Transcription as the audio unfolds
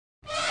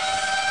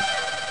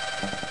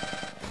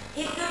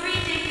Hickory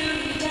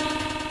dickory dock,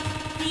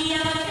 the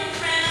elephant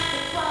round the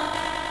clock.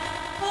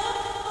 Oh,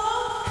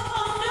 oh,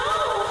 oh no!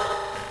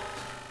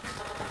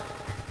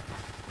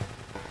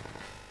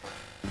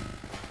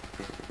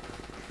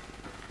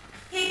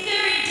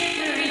 Hickory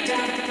dickory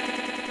dock.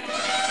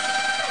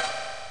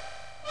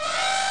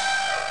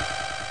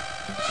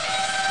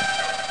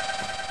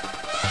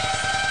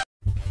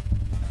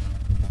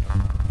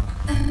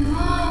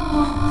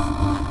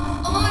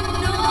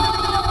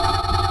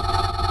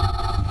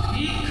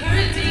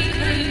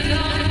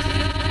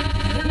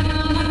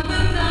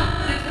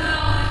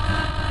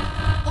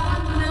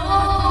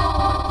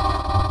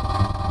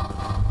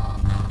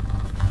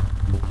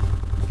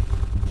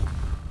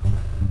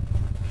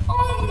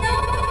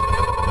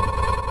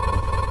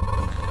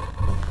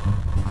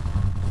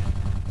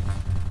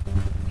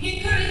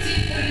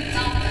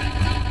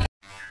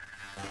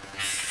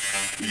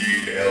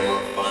 The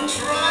elephant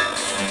right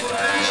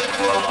splash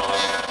across.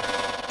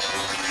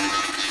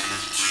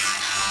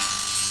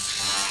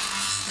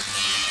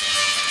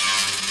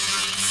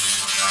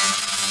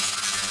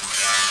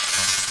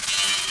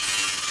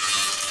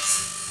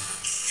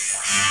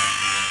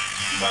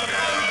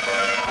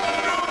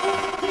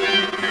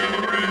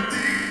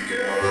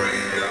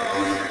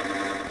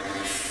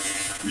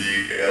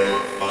 The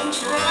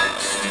elephant right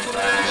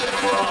splash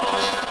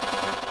across.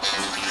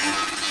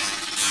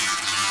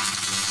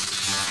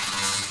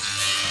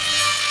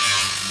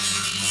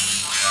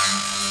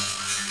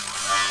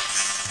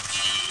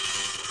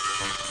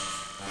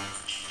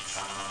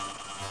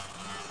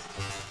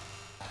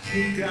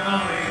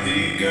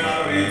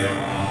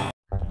 Hickory-dickory-dock.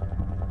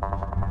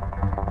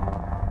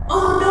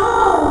 Oh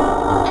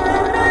no!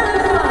 An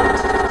elephant!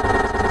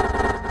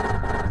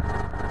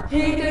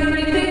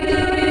 Hickory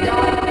dickory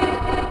dock,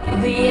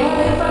 the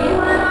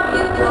elephant round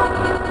the clock.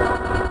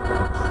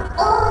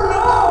 Oh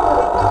no!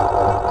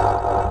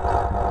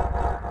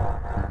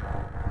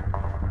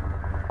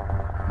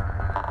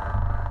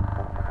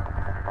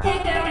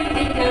 Hickory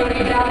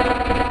dickory dock.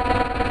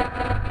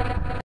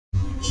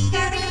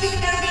 Hickory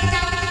dickory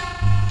dock,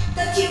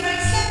 the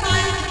T-Rex set by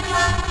the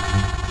clock.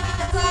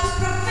 The clock's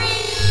for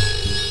free.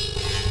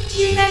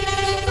 T-Rex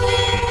is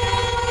clear.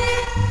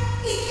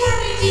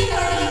 Hickory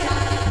dickory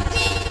dock,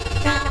 tick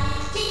tock,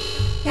 tick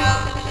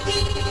tock,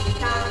 tick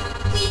tock,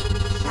 tick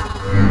tock.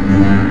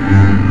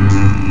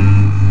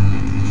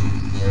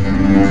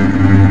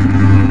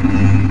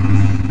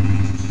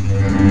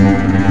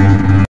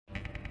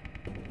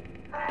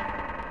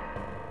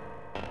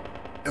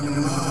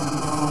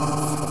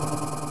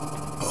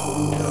 Oh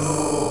no,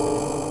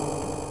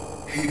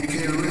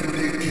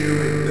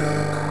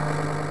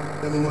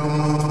 hickory-dickory-dock, the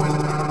mama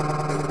went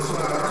out the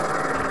clock.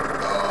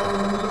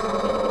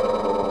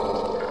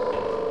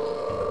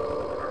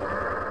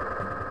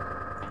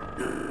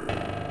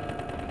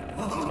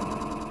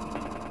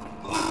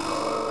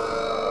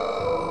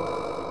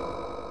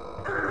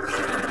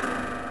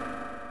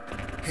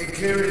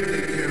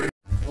 Hickory-dickory.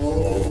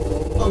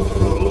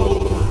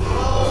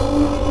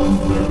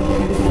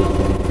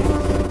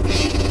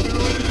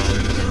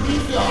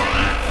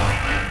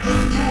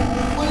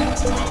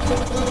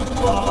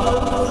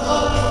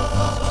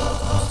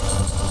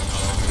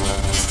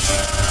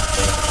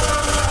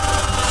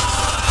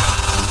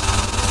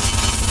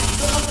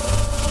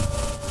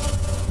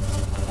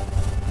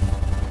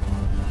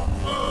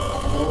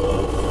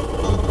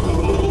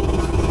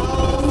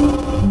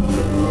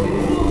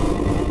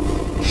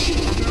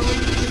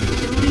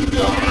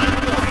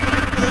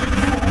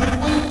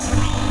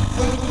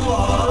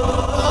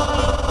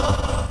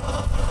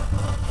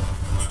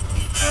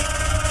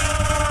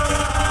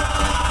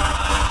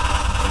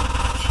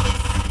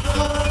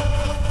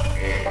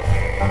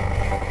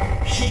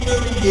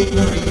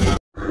 Hickory-dickory-dock.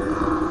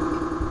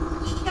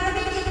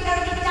 Hickory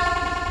dickory dock,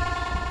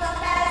 the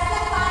bears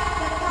set by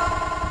the clock.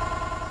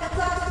 The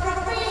clock's for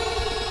free.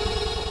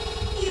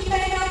 You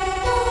better open the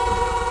door.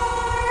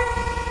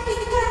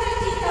 Hickory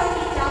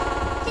dickory dock,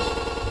 tick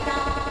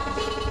tock,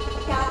 tick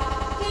tock,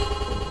 tick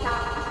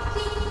tock,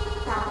 tick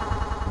tock.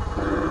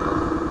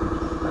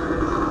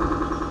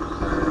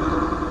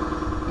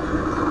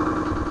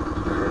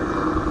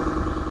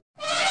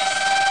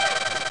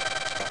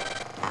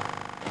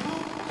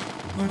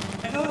 An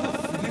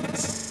elephant?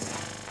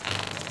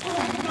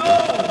 Oh no!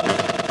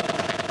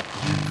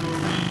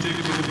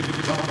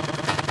 Hickory-dickory-dock,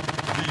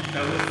 the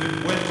elephant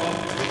went off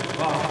the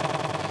clock.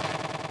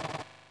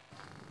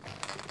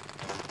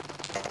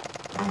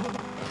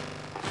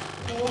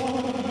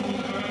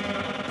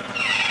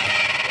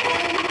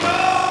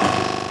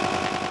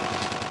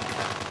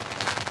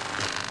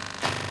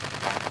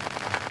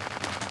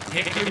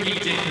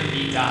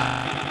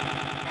 Hickory-dickory-dock.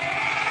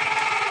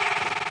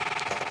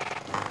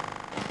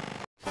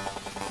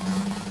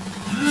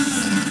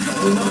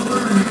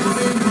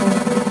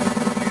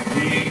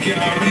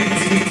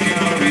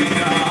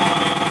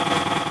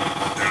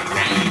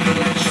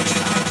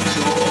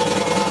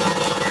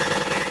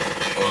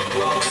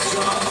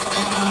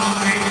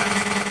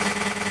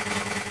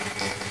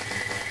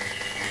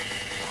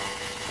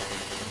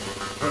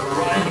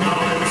 Right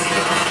now it's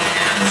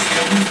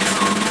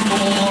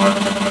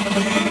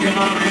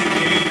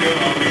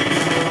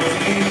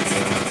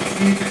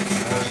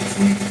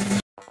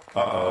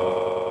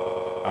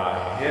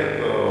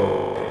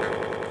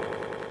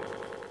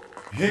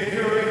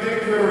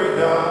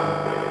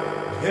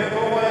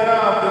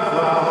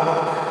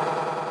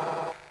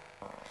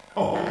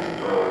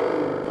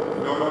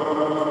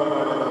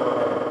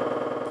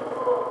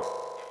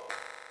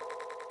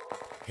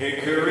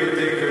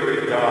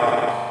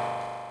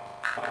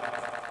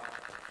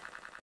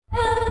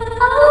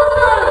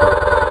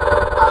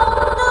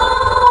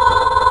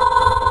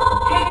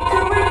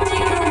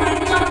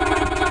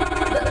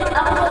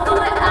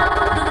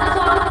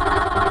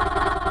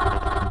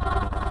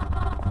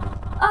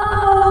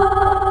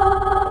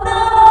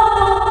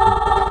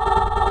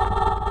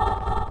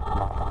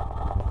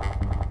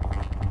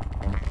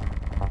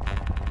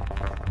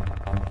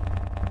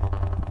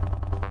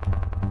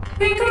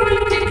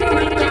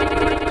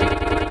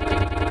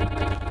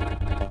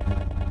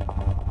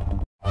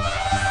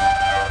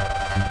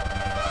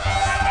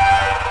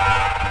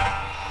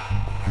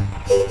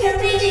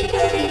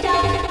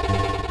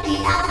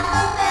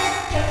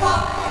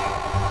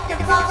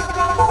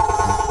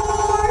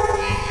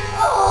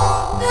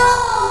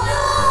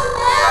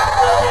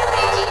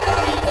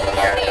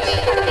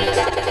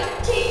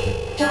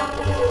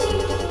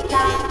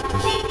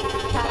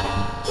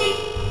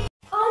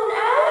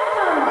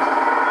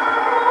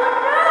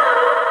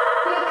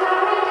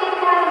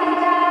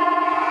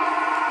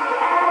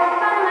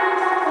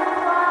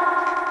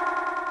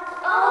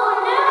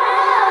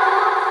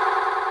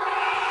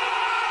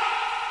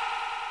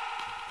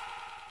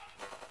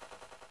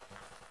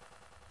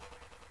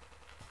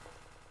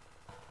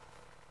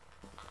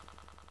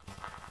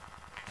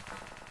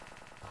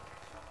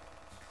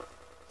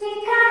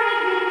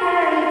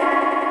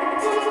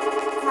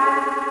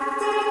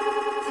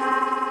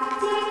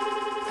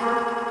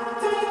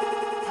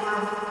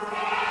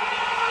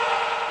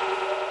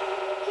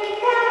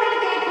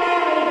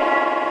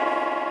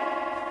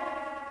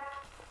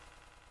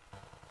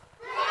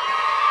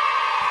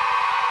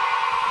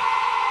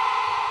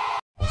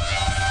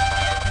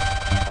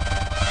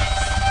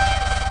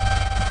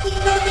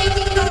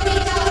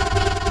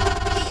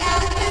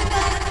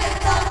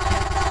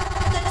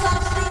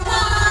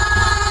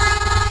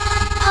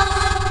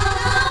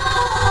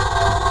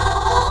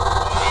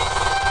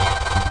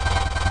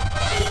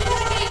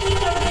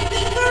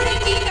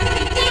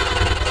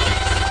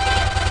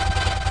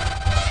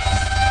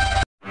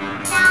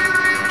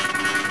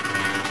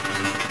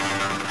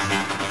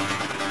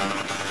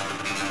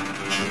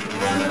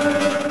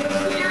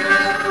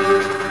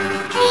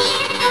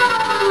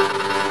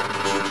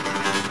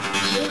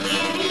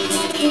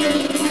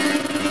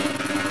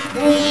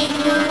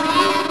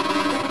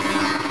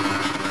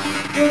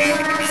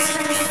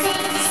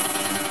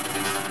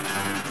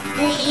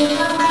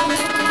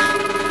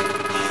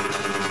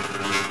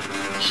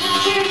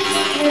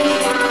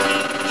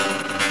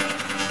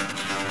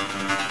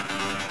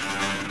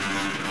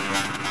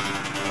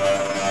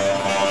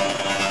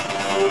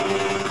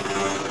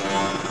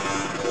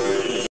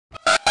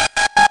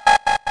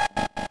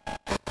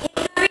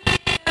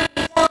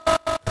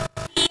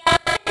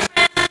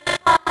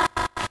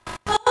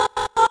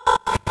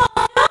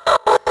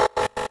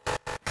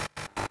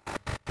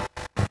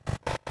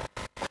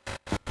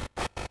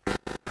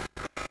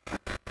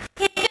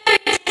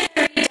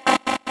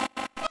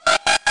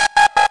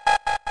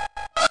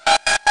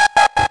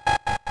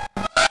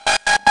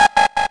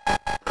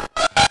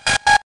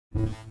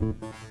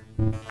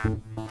And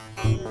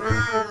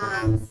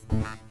mamas.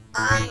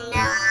 Oh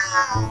no!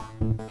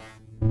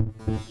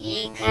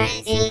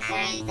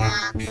 Hickory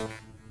dock.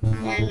 The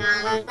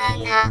mama's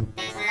banana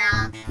is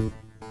locked.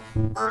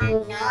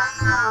 Oh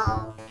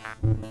no!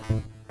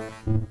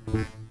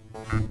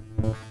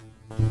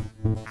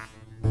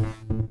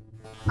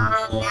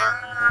 Oh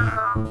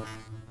no!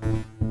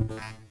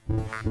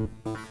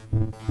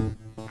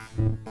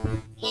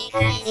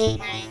 Hickory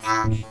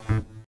dock.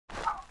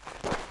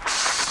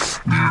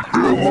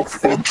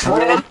 Elephant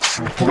tried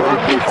to play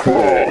the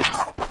clock.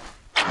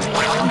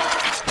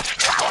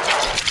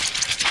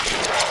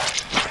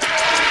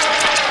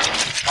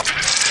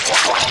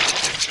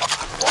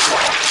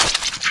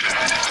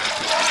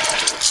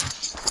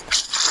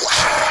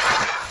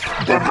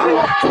 The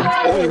elephant,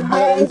 oh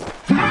no,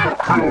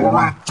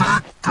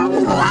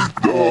 hickory-dickory-dock.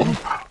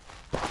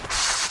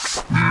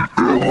 The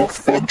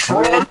elephant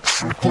tried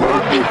to play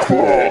the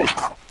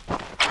clock.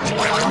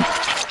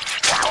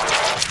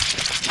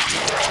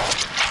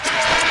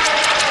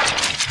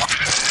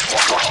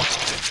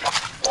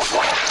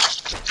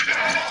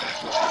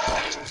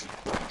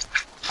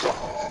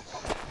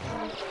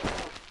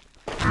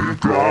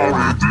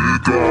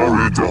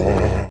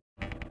 Hickory-dickory-dock.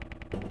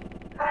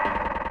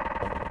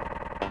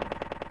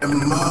 And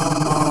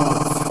mama,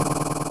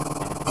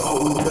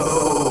 oh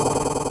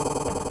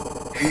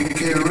no,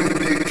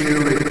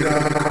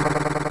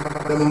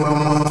 hickory-dickory-dock. The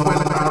mama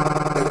went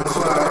out the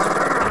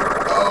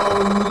clock. Oh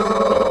no.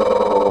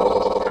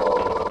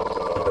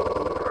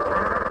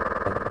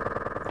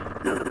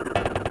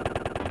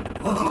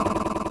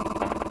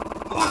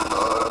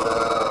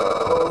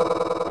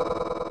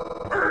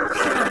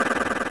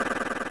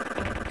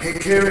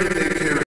 Hickory-dickory.